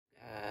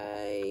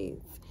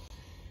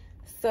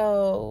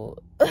So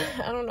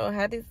I don't know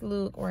how this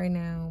look right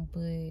now, but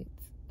I'm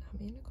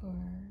in the car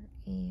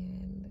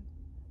and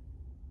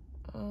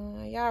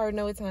y'all already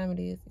know what time it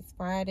is. It's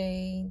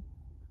Friday.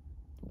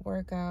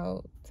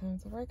 Workout. Time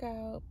to work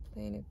out.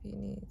 Planet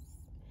Fitness.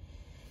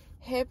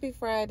 Happy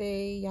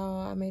Friday,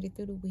 y'all. I made it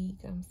through the week.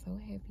 I'm so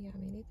happy I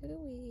made it through the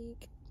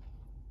week.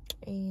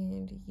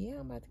 And yeah,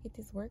 I'm about to get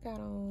this workout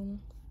on.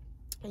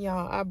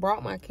 Y'all, I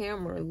brought my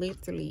camera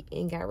literally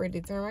and got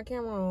ready to turn my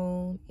camera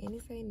on, and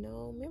it say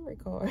no memory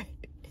card.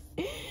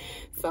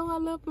 So I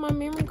left my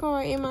memory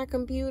card in my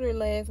computer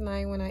last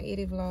night when I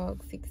edited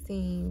vlog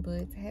 16.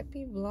 But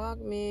happy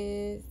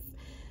Vlogmas.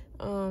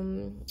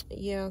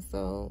 Yeah,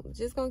 so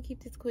just gonna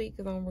keep this quick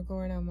because I'm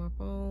recording on my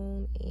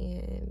phone,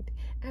 and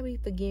I be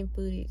forgetting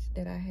footage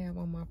that I have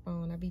on my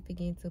phone. I be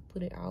forgetting to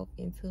put it out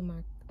into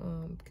my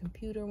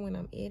computer when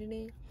I'm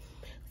editing.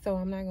 So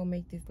I'm not gonna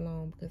make this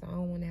long because I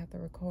don't want to have to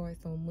record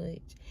so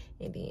much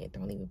and then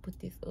don't even put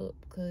this up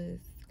because,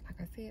 like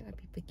I said, I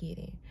be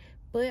forgetting.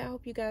 But I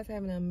hope you guys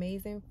have an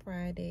amazing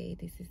Friday.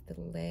 This is the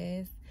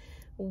last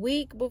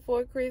week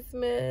before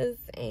Christmas,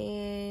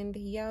 and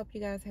yeah, I hope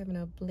you guys have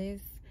a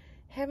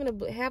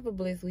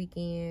blessed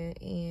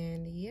weekend.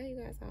 And yeah, you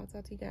guys, I'll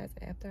talk to you guys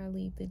after I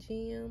leave the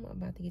gym. I'm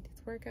about to get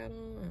this workout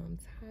on. I'm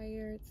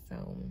tired,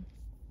 so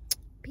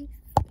peace.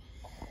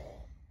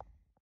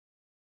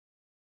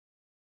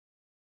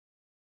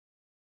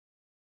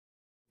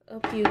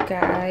 Up, you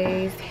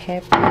guys,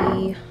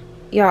 happy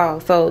y'all.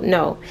 So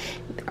no,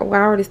 I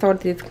already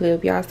started this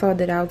clip. Y'all saw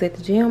that I was at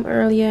the gym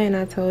earlier and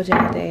I told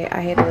y'all that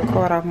I had to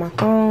record off my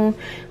phone,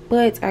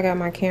 but I got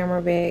my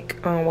camera back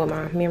with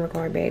my memory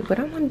card back. But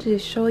I wanted to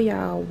just show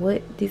y'all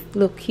what this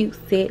little cute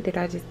set that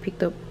I just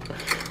picked up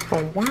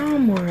from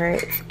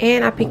Walmart,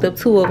 and I picked up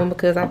 2 of them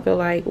because I feel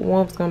like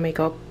one's gonna make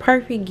a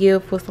perfect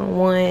gift for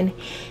someone,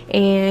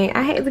 and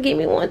I had to get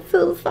me one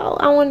too. So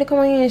I wanted to come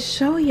in and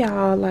show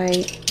y'all,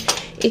 like,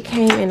 it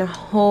came in a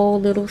whole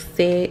little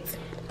set.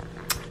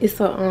 It's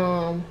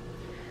a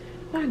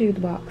what I do with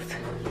the box?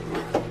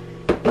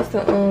 It's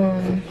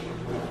a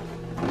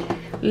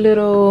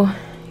little,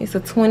 it's a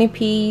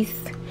 20-piece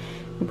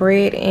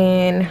bread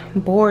and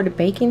board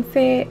baking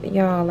set.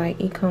 Y'all, like,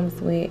 it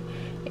comes with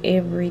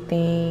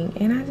everything,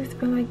 and I just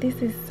feel like this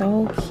is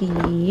so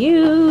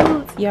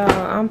cute. Y'all,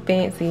 I'm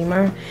fancy.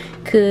 My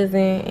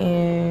cousin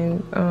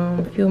and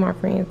a few of my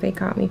friends, they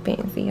call me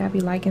fancy. I be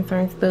liking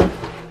certain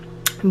stuff.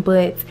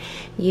 But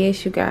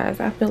yes, you guys,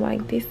 I feel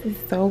like this is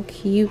so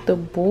cute. The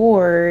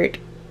board,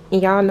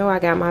 y'all know I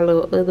got my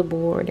little other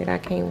board that I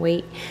can't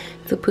wait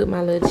to put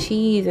my little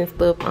cheese and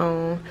stuff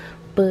on.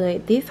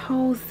 But this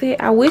whole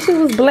set, I wish it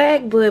was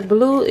black, but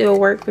blue, it'll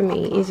work for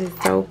me. It's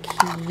just so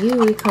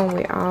cute. It comes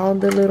with all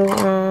the little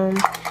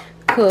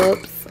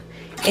cups,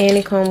 and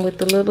it comes with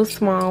the little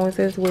small ones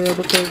as well,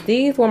 because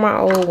these were my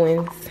old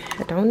ones.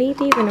 I don't need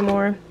these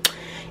anymore.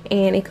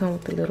 And it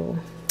comes with the little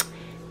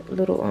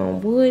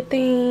wood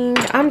thing.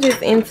 I'm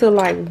just into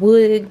like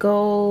wood,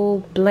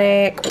 gold,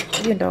 black,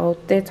 you know,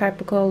 that type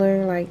of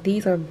color. Like,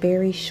 these are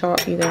very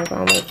sharp, you guys.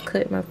 I almost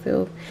cut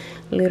myself,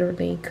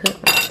 literally cut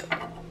my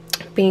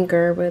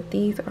finger, but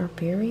these are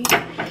very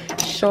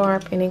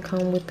sharp, and it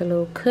comes with the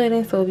little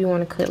cutting. So if you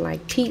want to cut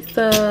like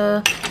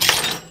pizza,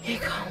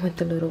 it comes with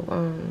the little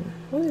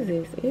what is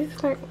this?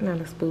 It's like not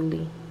a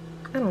spoolie,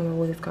 I don't know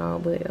what it's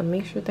called, but a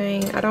mixture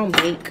thing. I don't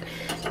bake,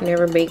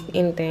 never bake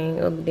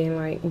anything other than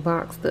like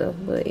box stuff.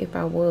 But if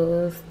I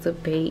was to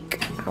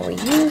bake, I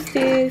would use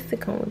this. It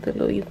comes with the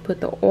little, you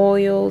put the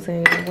oils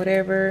and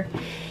whatever,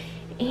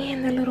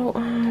 and the little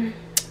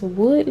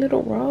wood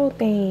little roll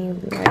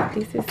thing. Like,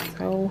 this is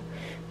so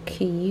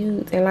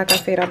cute. And like I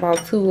said, I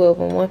bought 2 of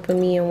them, one for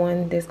me and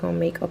one that's gonna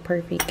make a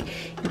perfect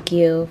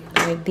gift.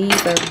 Like,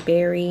 these are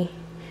very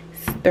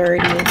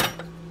sturdy.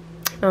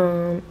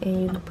 And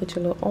you can put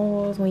your little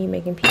oils when you're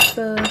making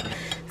pizza,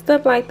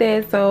 stuff like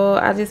that. So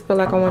I just feel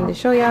like I wanted to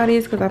show y'all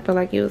this because I feel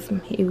like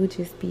it would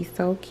just be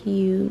so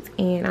cute.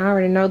 And I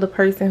already know the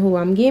person who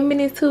I'm giving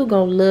this to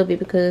gonna love it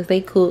because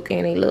they cook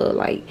and they love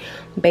like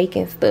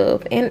baking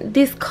stuff. And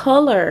this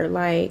color,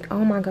 like,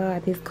 oh my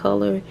god, this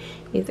color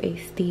is a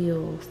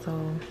steal.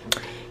 So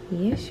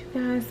yes, you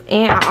guys.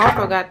 And I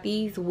also got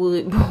these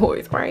wood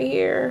boards right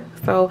here.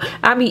 So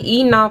I be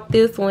eating off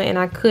this one and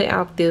I cut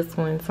out this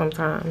one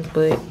sometimes.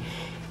 But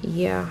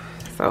yeah,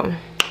 so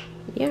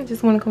yeah, I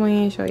just want to come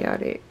in and show y'all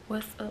that.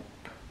 What's up,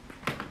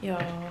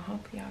 y'all?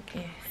 Hope y'all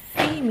can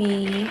see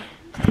me.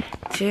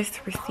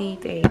 Just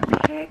received a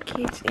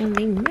package in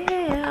the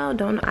mail.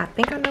 Don't know, I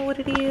think I know what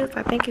it is.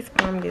 I think it's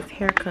from this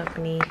hair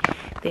company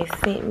that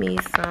sent me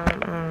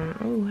some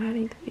oh, how do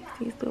you fix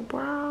these little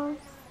brows?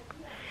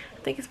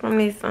 I think it's from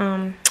this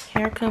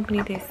hair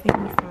company that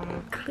sent me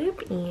some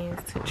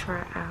clip-ins to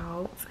try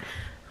out.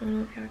 I don't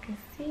know if y'all can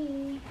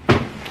see,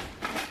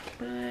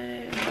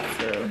 but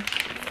to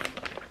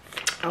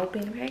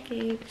open the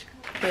package.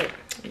 But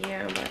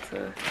yeah, I'm about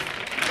to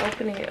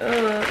open it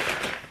up.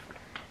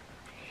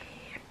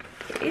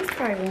 It's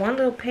like one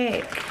little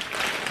pack.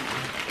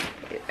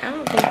 I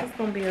don't think it's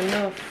gonna be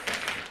enough.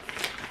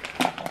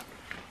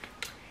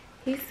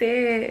 He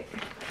said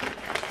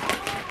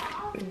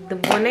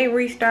when they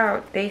reached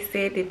out, they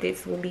said that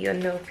this would be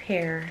enough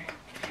hair.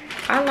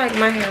 I like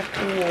my hair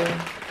full.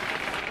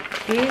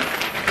 This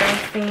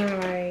don't seem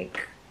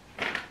like,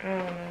 I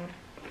don't know.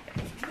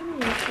 Let me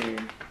make sure.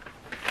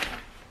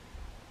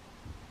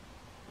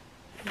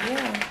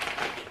 Yeah,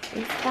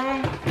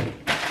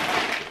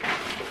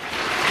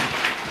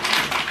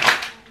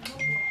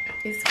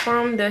 it's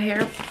from the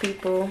hair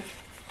people.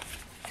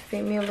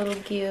 Sent me a little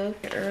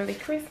gift, an early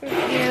Christmas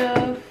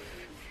gift.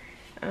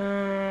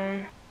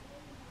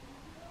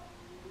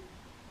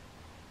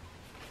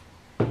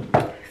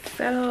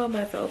 So I'm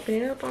about to open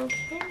it up on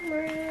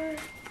camera.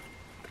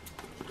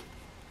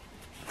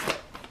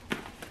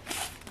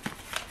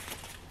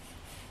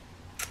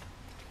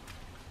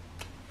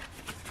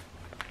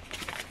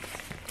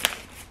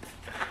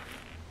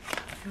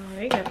 Oh,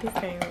 they got this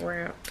thing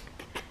wrapped.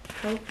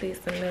 Hopefully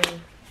it's enough.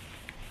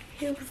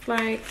 It was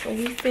like,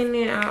 we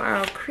sending out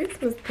our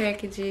Christmas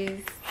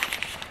packages,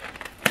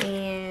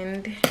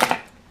 and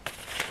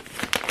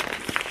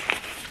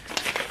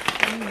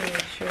let me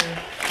make sure.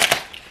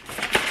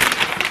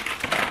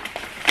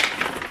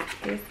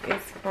 This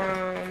is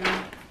from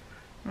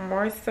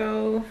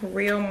Marceau,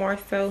 Real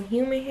Marceau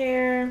Human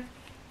Hair.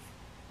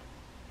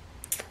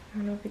 I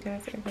don't know if you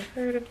guys ever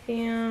heard of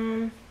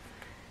them,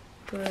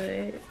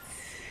 but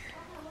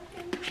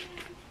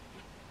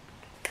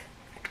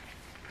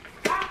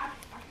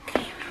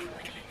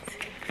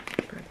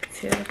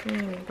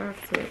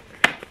box it.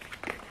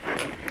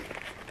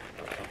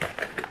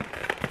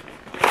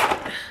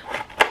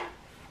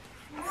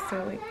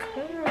 So it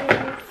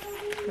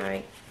comes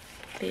like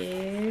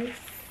this.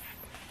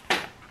 I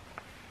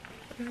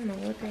don't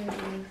know what that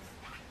is.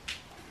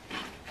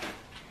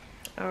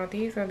 Oh,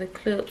 these are the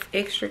clips,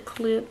 extra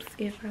clips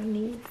if I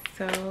need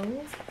so.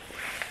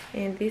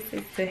 And this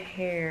is the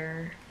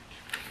hair.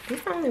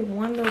 It's only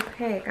one little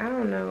pack. I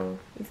don't know.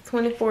 It's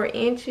 24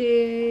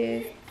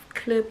 inches.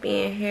 Clip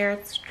in hair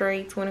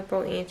straight,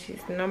 24 inches.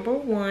 Number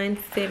 1,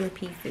 7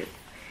 pieces.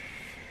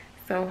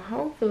 So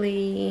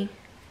hopefully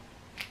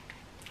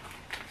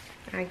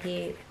I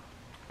get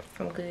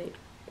some good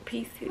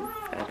pieces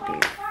of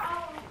this.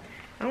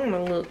 I want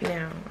to look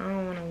now. I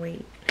don't want to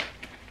wait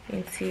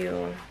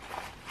until,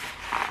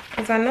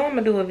 because I know I'm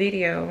gonna do a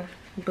video,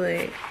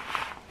 but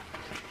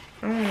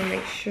I want to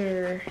make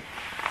sure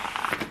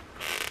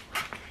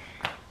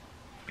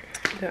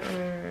the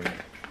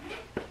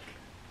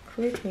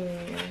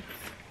clippings.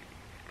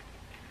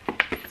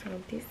 So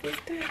this is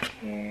the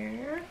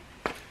hair.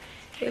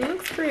 It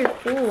looks pretty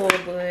full,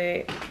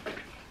 but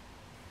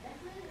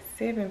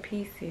 7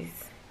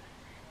 pieces.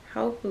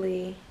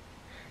 Hopefully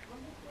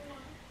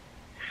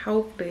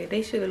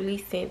they should at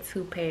least send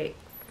 2 packs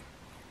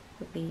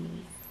of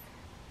these.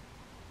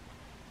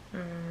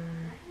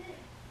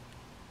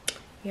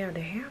 Yeah,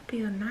 the hair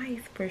feel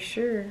nice for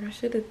sure. They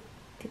should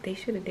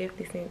have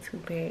definitely sent 2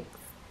 packs.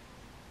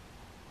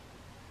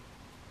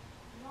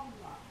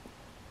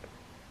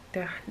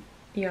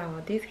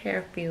 Y'all, this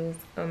hair feels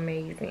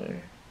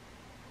amazing.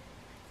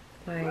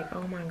 Like,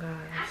 oh my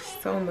gosh,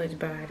 so much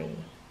body.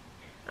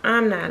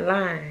 I'm not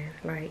lying.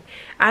 Like,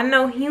 I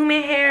know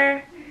human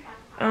hair,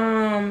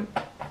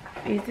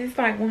 is this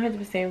like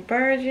 100%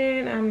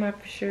 virgin? I'm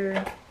not for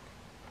sure.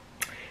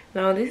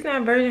 No, this is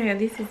not virgin hair,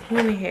 this is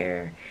human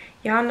hair.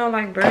 Y'all know,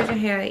 like, virgin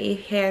hair,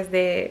 it has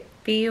that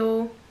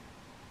feel.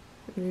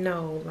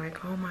 No,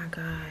 like, oh my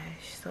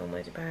gosh, so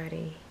much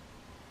body.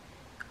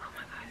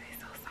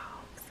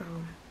 So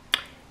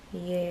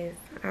yes,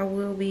 I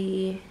will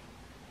be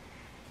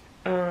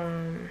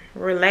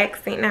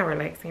relaxing, not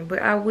relaxing, but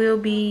I will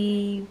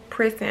be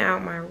pressing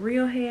out my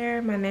real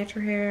hair, my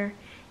natural hair,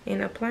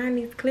 and applying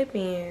these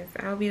clip-ins.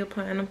 I'll be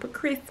applying them for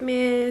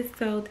Christmas,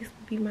 so this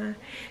will be my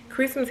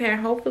Christmas hair.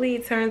 Hopefully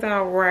it turns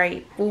out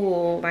right,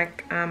 full,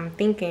 like I'm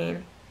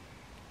thinking.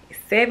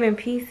 7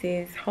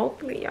 pieces,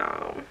 hopefully,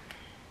 y'all.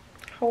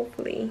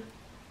 Hopefully.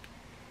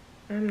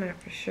 I'm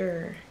not for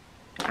sure.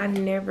 I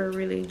never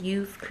really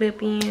use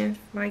clip-ins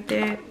like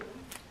that,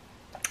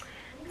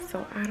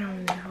 so I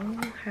don't know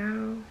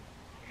how.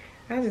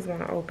 I just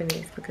want to open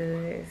this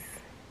because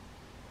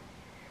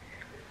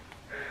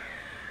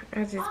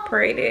I just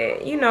pray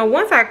that, you know,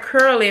 once I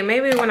curl it,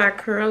 maybe when I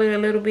curl it a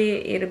little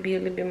bit, it'll be a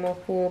little bit more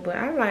full. But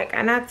I like,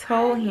 and I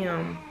told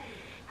him,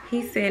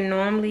 he said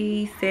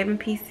normally 7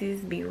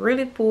 pieces be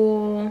really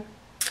full.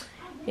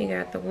 You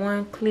got the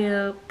 1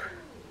 clip,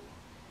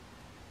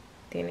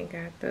 then it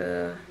got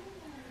the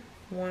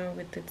one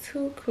with the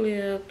 2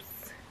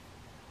 clips.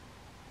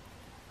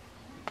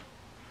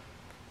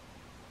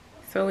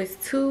 So it's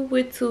 2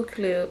 with 2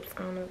 clips.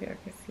 I don't know if y'all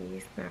can see,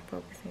 it's not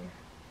focusing.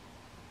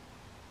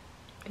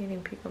 It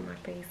didn't pick up my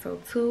face. So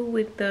 2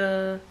 with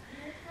the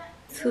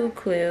 2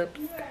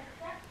 clips.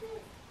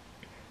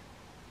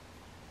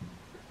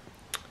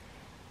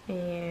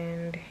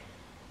 And,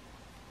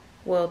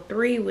 well,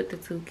 3 with the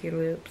 2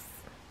 clips.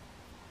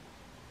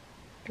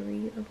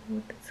 3 of them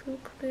with the 2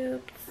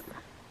 clips.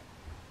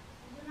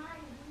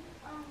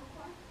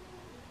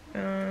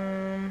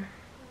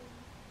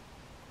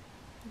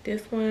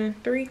 This one,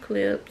 3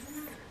 clips.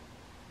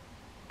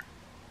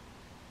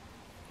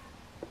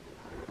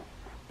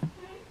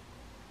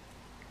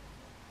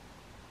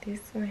 This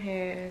one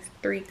has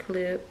 3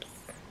 clips.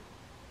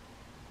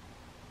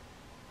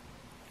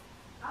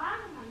 I'm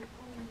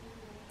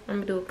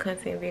gonna do a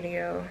content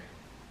video.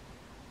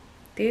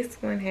 This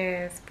one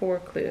has 4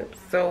 clips.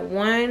 So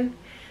one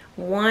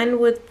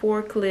with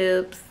 4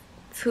 clips,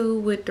 2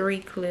 with 3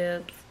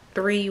 clips,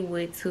 3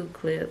 with 2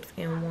 clips,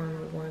 and 1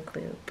 with 1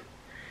 clip.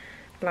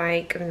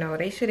 Like, no,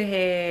 they should have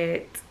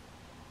had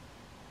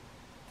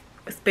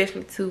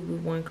especially 2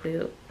 with 1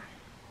 clip.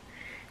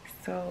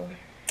 So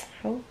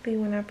hopefully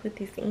when I put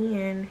this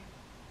in,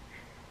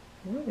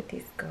 where would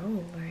this go?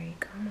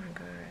 Like, oh my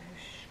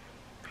gosh.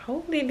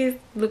 Hopefully this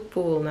look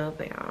full enough,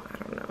 y'all. I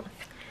don't know.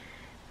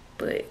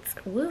 But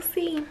we'll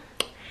see.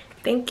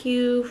 Thank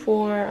you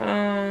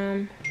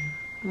for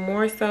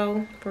more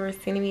so for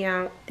sending me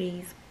out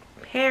these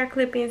hair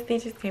clipping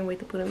extensions. Can't wait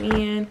to put them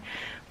in.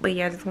 But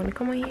yeah, I just want to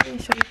come on here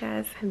and show you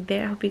guys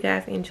that. I hope you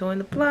guys enjoying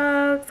the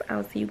vlogs.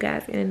 I'll see you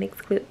guys in the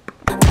next clip.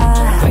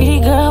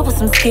 Pretty girl with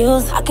some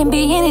skills. I can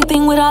be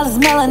anything with all this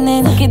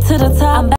melanin. Get to the top.